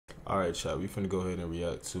Alright, chat, we finna go ahead and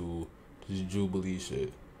react to this Jubilee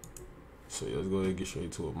shit. So yeah, let's go ahead and get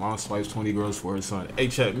straight to it. Mom swipes 20 girls for her son. Hey,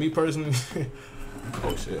 chat, me personally.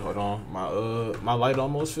 Oh shit, hold on. My light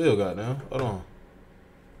almost filled, goddamn. Hold on.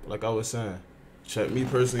 Like I was saying, chat, me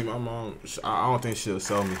personally, my mom, I don't think she'll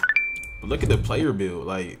sell me. But look at the player build,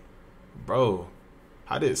 like, bro.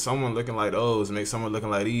 How did someone looking like those make someone looking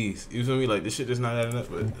like these? You feel me? Like, this shit just not adding up.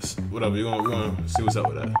 But whatever, we're gonna see what's up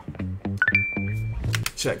with that.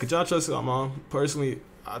 Chat, could y'all trust my mom? Personally,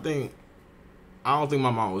 I don't think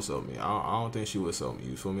my mom would sell me. I don't think she would sell me.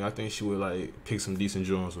 You feel me? I think she would like pick some decent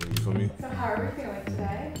joints with me. You feel me? So how are we feeling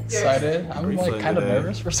today? Excited. I'm like kind of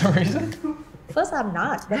nervous for some reason. First, I'm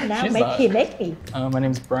not, but now She's he make me. My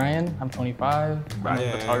name's Brian. I'm 25. Brian.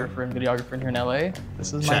 I'm a photographer and videographer here in LA.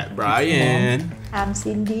 This is Chat, my Brian. mom. I'm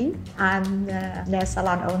Cindy. I'm a nail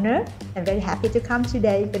salon owner. I'm very happy to come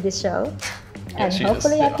today for the show. Yeah, And she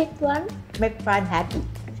hopefully is, I yeah. picked one, make Brian happy.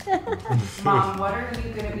 Mom, what are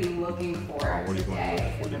you going to be looking for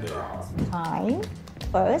today in the girls? Kind,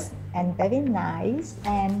 first, and very nice,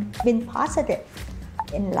 and being positive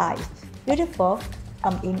in life. Beautiful,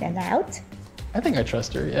 come in and out. I think I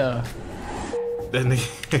trust her, yeah. That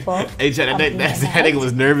nigga, hey, chat, that nigga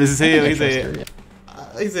was nervous as hell.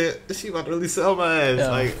 He said, she about to really sell my ass.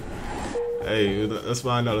 Yeah. Like, hey, that's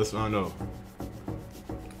what I know. That's what I know.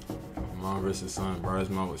 Mom versus son. Brian's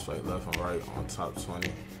mom was like left and right on top 20.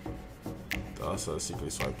 The also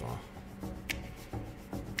secretly swiped on.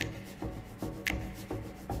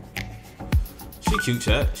 She cute,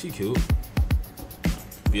 chat. She cute.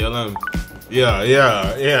 BLM. Yeah.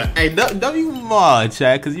 Hey, W Ma,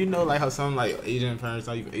 chat, cause you know like how some like Asian parents,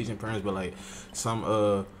 not even Asian parents, but like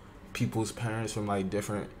some people's parents from like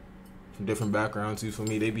different backgrounds too. For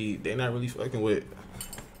me, they not really fucking with.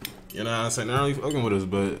 You know what I'm saying? They're not really fucking with us,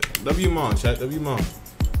 but W Mom, chat, W Mom.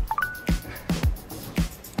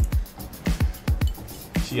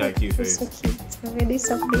 She got a cute face. So cute, so really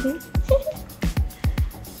so pretty.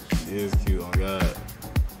 She is cute, oh god.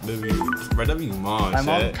 W Mom, My chat.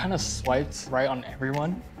 mom kind of swipes right on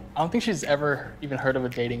everyone. I don't think she's ever even heard of a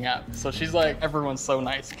dating app. So she's like, everyone's so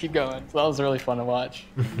nice. Keep going. So that was really fun to watch.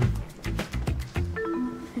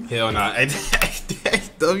 Hell nah.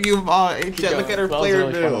 W Mom, hey, chat, look at her player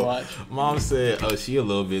really fun to bill. watch. Mom said, oh, she a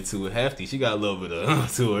little bit too hefty. She got a little bit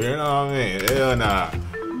of to her, you know what I mean? Hell nah.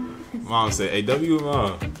 Mom said, hey, W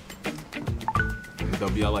Mom.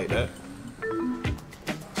 W, I like that.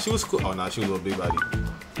 She was cool. Oh, nah, she was a little big body.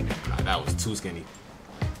 Nah, that was too skinny.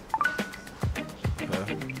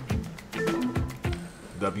 Okay.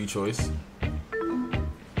 W choice. Okay.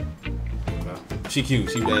 She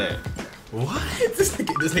cute, she bad. What? This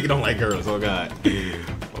nigga don't like girls, oh god.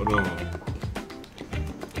 Hold on.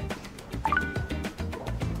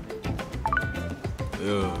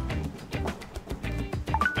 Ew.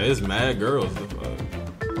 Hey, it's mad girls.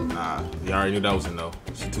 Nah, you already knew that was a no.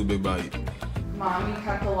 She too big body. Mom, you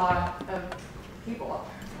kept a lot of people.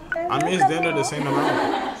 I mean, it's dinner the same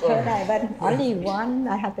amount. Okay, but only one,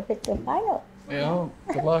 I have to pick the final. Yeah,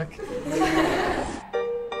 good luck.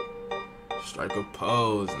 Strike a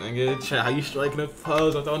pose, nigga. Chat, how you striking a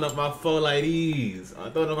pose? I'm throwing up my phone like these.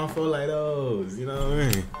 I'm throwing up my phone like those. You know what I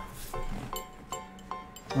mean?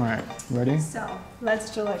 All right, ready? So, let's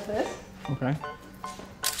do like this. Okay.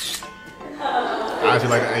 I actually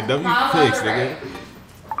like a W picks, nigga.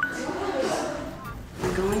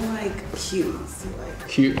 Going like cute. So like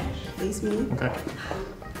Cute. face me. Okay.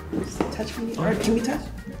 Just touch me. Or can we touch?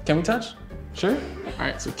 Can we touch? Sure. All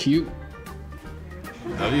right, so cute.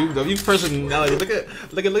 W personality. Look at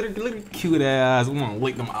cute ass. We want to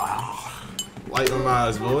lick them. Light them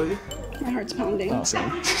eyes, boy. My heart's pounding. Awesome.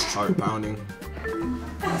 Heart pounding. Damn.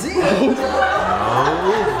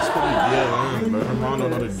 No, it's pretty good, man. Her mom don't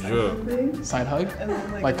know the drill. Side hug?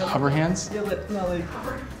 then, Like hover hands? Yeah, but no, like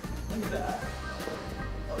that.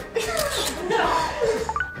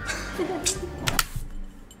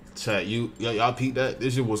 Chat, y'all peeped that?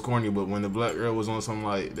 This shit was corny, but when the black girl was on some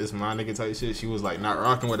like this my nigga type shit, she was like not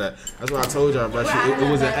rocking with that. That's what I told y'all, bro.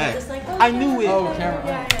 It was an act. I knew it. Oh,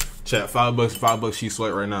 camera. Chat, $5. She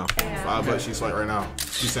swipe right now. $5. She swipe right now.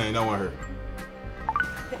 She's saying no on her.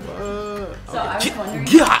 So I was wondering.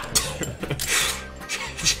 God.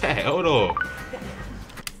 Chat, hold on.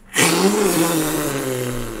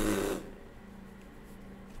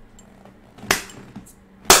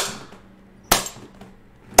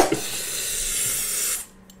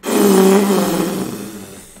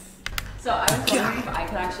 So I was wondering if I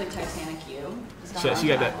could actually Titanic you. Chat, she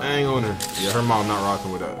got that thing on her. Yeah, her mom not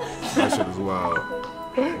rocking with that. That shit is wild.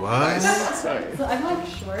 What? Sorry. So I'm like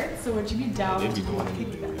short, so would you be down They be to doing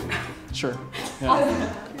piggyback? it. Sure.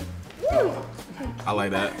 Yeah. I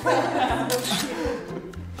like that.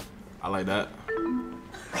 I like that.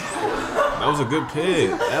 That was a good pick.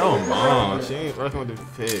 Hell, mom. She ain't fucking with the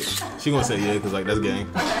pick. She gonna say yeah, cause like that's gang.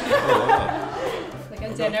 Oh, wow. Like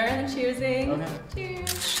a dinner and choosing. Okay.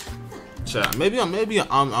 Cheers. Chat. Maybe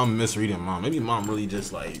I'm misreading mom. Maybe mom really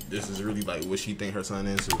just like this is really like what she think her son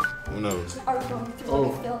into. Who knows? Are we going to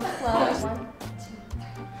look at film close? 1, 2.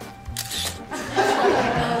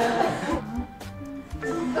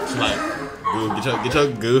 She's like, dude, get your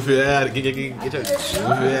goofy out of get your goofy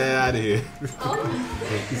out of here.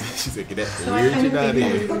 She said, get that weird shit out of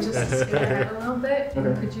here. Just scoot around a little bit.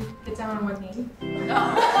 Could you get down on one knee?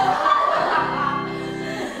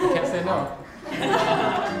 Can't say no.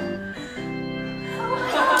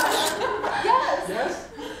 Yes.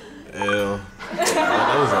 L.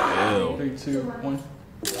 That was an L. 3, 2, 1.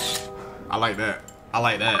 I like that. I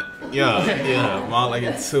like that. Yeah, yeah. Mom like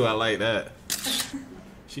it too. I like that.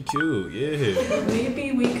 She cute. Yeah.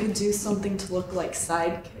 Maybe we could do something to look like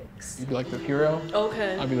sidekicks. You'd be like the hero.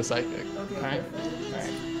 Okay. I'll be the sidekick. Okay. All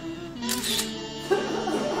right.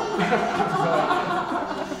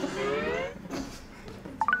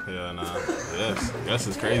 Yeah, nah. Yes,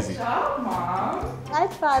 it's crazy. I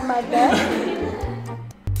tried my best.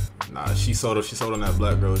 Nah, she sold on that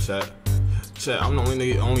black girl chat. Chat, I'm the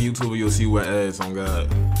only YouTuber you'll see with ads on God.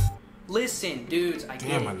 Listen, dudes, I get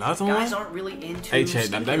Damn, it. another Guys one? aren't really into Hey, chat,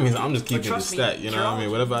 that means I'm just keeping the trust me, stat, you know what I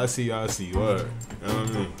mean? Whatever I see, I see. Word. You know what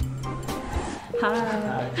I mean?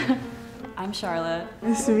 Hi, I'm Charlotte.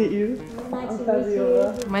 Nice to meet you. Nice to meet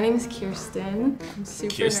you. My name is Kirsten. I'm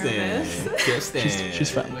super nervous. Kirsten.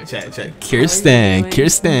 She's friendly. Chat. How are you Kirsten. doing?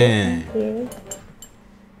 Kirsten. Okay.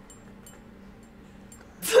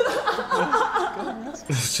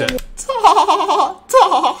 Chat.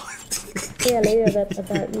 Say a little bit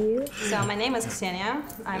about you. So my name is Ksenia.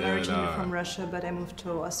 I'm Yeah, originally nah. from Russia, but I moved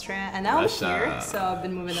to Austria, and now I'm Russia. here. So I've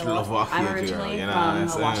been moving a lot. Slovakia, I'm girl, originally you know what I'm from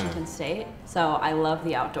saying? Washington State, so I love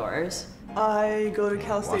the outdoors. I go to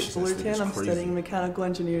Cal State Washington State is Fullerton. I'm crazy. studying mechanical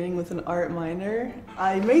engineering with an art minor.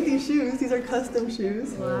 I made these shoes. These are custom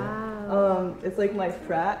shoes. Wow. It's like my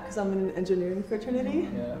frat because I'm in an engineering fraternity.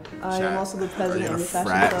 Yeah, I am also the president of the fashion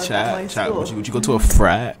frat, club chat, at my chat. school. Would you go to a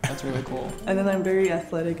frat? that's really cool. And then I'm very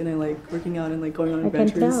athletic and I like working out and like going on I can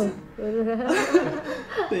adventures. tell.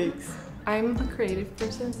 Thanks. I'm a creative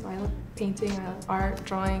person, so I love painting, I love art,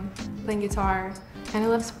 drawing, playing guitar, and I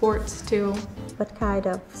love sports too. What kind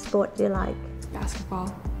of sport do you like?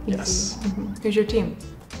 Basketball. Yes. Easy. Who's your team?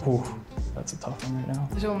 Ooh, that's a tough one right now.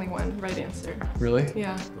 There's only one right answer. Really?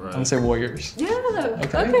 Yeah. I'm gonna say Warriors. Yeah.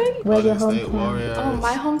 Okay. Okay. Where's your Golden State hometown? Warriors. Oh,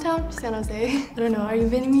 my hometown, San Jose. I don't know. Are you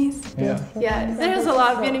Vietnamese? Yeah. Yeah. There's a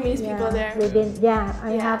lot of Vietnamese people there. We've been,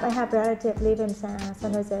 I Yeah. have relatives live in San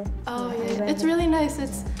Jose. Oh I yeah. went It's really nice.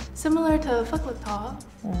 It's similar to Phuc Lec Tho.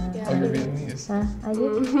 Yeah. Oh, you're Vietnamese. Are you?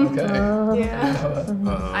 Okay.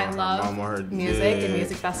 Yeah. I love Mama heard- music yeah. and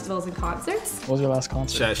music festivals and concerts. What was your last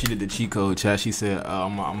concert? Chat, she did the cheat code. Chat, she said,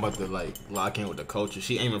 I'm about to like lock in with the culture.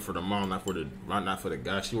 She aiming for the mom, not for the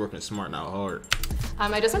guy. She working smart, not hard.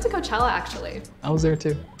 I just went to Coachella actually. I was there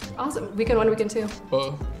too. Awesome. Weekend 1, weekend 2.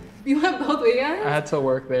 Oh, You went both weekends? I had to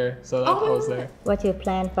work there, so I was there. What you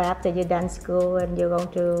plan for after you're done school and you're going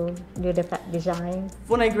to do the design?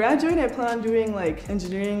 When I graduate, I plan on doing like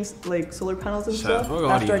engineering, like solar panels and Chat, stuff. fuck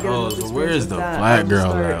all After I these get enough hoes, but experience where's with the that, black I'll girl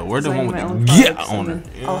start at? Where the designing one with my the own get products, on her? and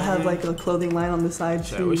then I'll have like a clothing line on the side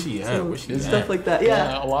Chat, too. where she at? So, Where she stuff at? like that. Yeah,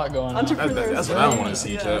 Yeah. a lot going on. Entrepreneurs. That's what I want to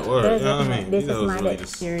see, chat. Word, you know what I mean? This These is hoes my really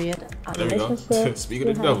just. Period. There we go. Relationship Speak of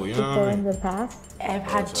the you devil, had you know what before I in mean? the past? I've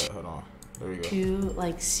had Hold on. There we go. two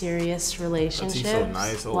like serious relationships. so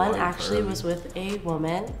nice. Oh, One like actually her. was with a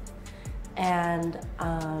woman, and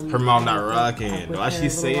Her mom not I was rocking. with Why her she a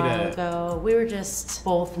say little while that? ago. We were just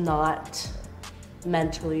both not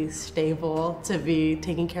mentally stable to be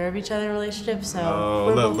taking care of each other in relationships. So Oh,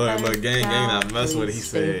 we're look, both look, gang, not mess with it. He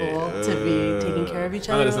said. stable to be taking care of each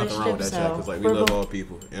other. There's in nothing wrong with that relationships, chat, because like we we're love both all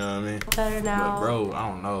people. You know what I mean? better now. But bro, I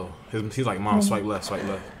don't know. He's like, mom, swipe left, swipe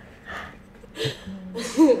left.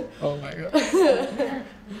 Oh my god.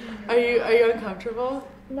 Are you uncomfortable?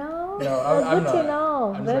 No, No, good I'm to not.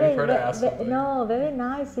 know. I'm just waiting for her to ask something. no, very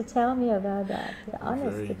nice to tell me about that.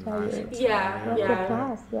 Honest Very to tell nice. you. Yeah. That's Yeah. the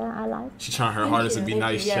class. Yeah, I like. She trying her hardest to be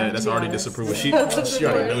nice, Yeah, chat. That's to be already honest. disapproval. She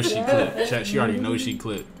already knows she clipped. Chat, she already knows she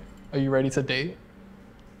clipped. Are you ready to date?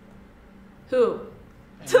 Who?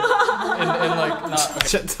 And like not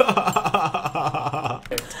Chat.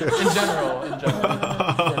 in general.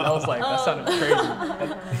 I was like, that sounded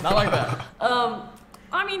crazy. Not like that.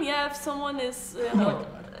 I mean, yeah, if someone is,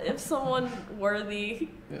 if someone worthy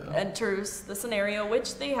enters the scenario,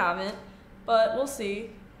 which they haven't, but we'll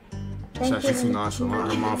see. Chat, she's too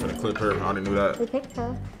nonchalant. Her mom finna clip her. I already knew that. We picked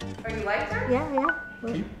her. Oh, you like her? Yeah, yeah.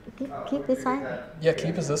 Well, keep this one. Yeah,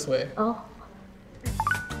 keep us this way. Oh.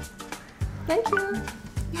 Thank you.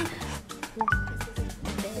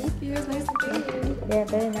 Thank you. It's nice to meet you. Yeah,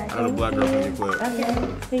 very nice. I had a black girl from your clip. Okay,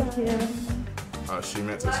 thank you. She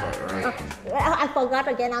meant to start, right? I forgot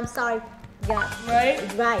again. I'm sorry. Yeah. Right?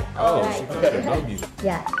 Right. Oh, right. she got a W.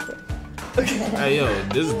 Yeah. Hey, yo,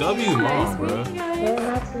 this W mom, bro. Very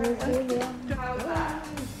nice to meet you.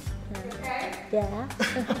 Yeah.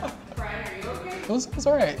 It was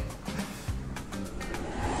alright.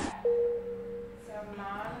 So,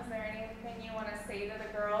 Mom, is there anything you want to say to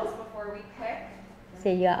the girls before we pick? So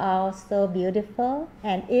you're all so beautiful,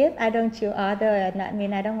 and if I don't choose other, that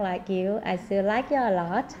means I don't like you. I still like you a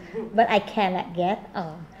lot, but I cannot get.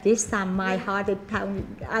 Oh, this time my heart is pounding.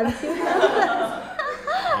 I'm too nervous.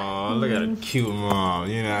 Oh, look at a cute mom.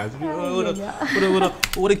 You know,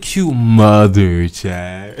 what a cute mother,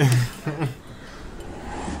 Chad.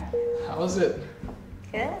 How was it?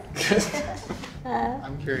 Good.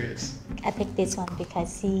 I'm curious. I picked this one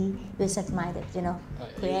because he business-minded, you love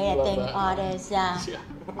creating that. orders, Yeah.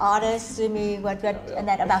 orders to me, what, and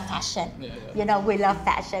then about fashion. Yeah. We love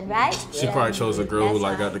fashion, right? She probably chose a girl who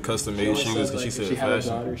like got the custom made She shoes said, because she like, said if she had a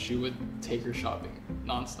fashion. daughter, she would take her shopping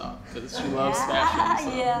nonstop because she loves fashion.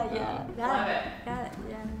 So, Yeah. Got it,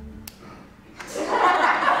 yeah.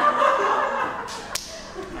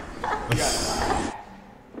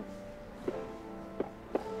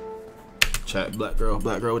 Chat, black girl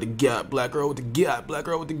with the gap, black girl with the gap, black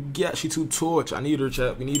girl with the gap. She too torch. I need her,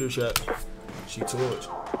 chat. We need her, chat. She torch.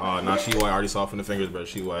 Oh, nah, she white. I already saw from the fingers, bro.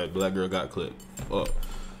 She white. Black girl got clipped. Oh.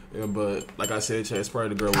 Yeah, but like I said, chat, it's probably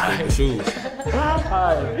the girl with the shoes.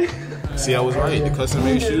 Hi. See, I was right. The custom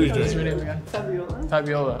made shoes, What's your Jay. name again? Fabiola.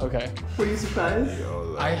 Fabiola. Okay. Were you surprised?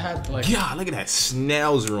 I had like. Yeah, look at that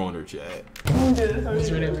schnauzer on her, chat. What's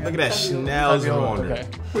your name again? Look at that schnauzer Fabiola. on her. Okay.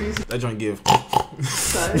 Were you That joint give.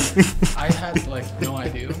 surprised? I had like no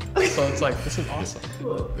idea, so it's like this is awesome.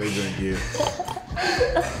 That joint give.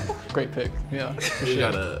 Great pick. Yeah. For She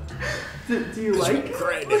sure. got a. Do you like?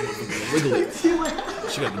 Crack that motherfucker, wiggle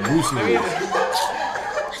it. She got the Bruce nose.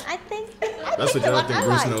 I think That's what y'all think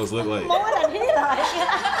Bruce nose look like. more than he like.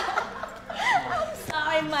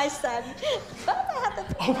 Sorry, my son. But I have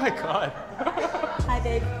to. Oh my god. Hi,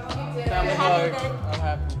 babe. Family happy, hug. babe? I'm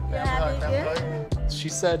happy. You Family happy? hug. She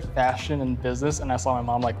said fashion and business, and I saw my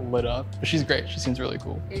mom like lit up. But she's great. She seems really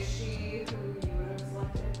cool. Is she who you would have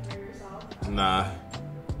selected for yourself? Nah.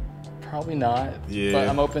 Probably not. Yeah. But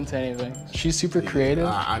I'm open to anything. She's super creative.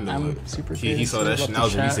 I know I'm it. super He creative. saw that Love to schnauzer,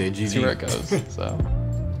 he chat, said GG. See where it goes. So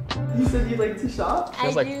You said you like to shop?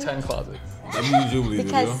 there's I like do. 10 closets. W Jubilee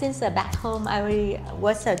Because video. since back home, I really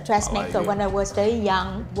was a dressmaker it. when I was very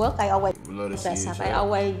young. Work, I always We love to see dress it, up. I chat.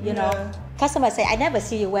 always, Yeah. customers say, I never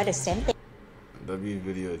see you wear the same thing. W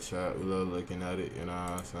video chat. We love looking at it. You know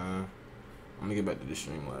what I'm saying? I'm gonna get back to the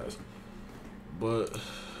stream last. But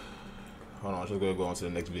hold on, let's go on to the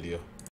next video.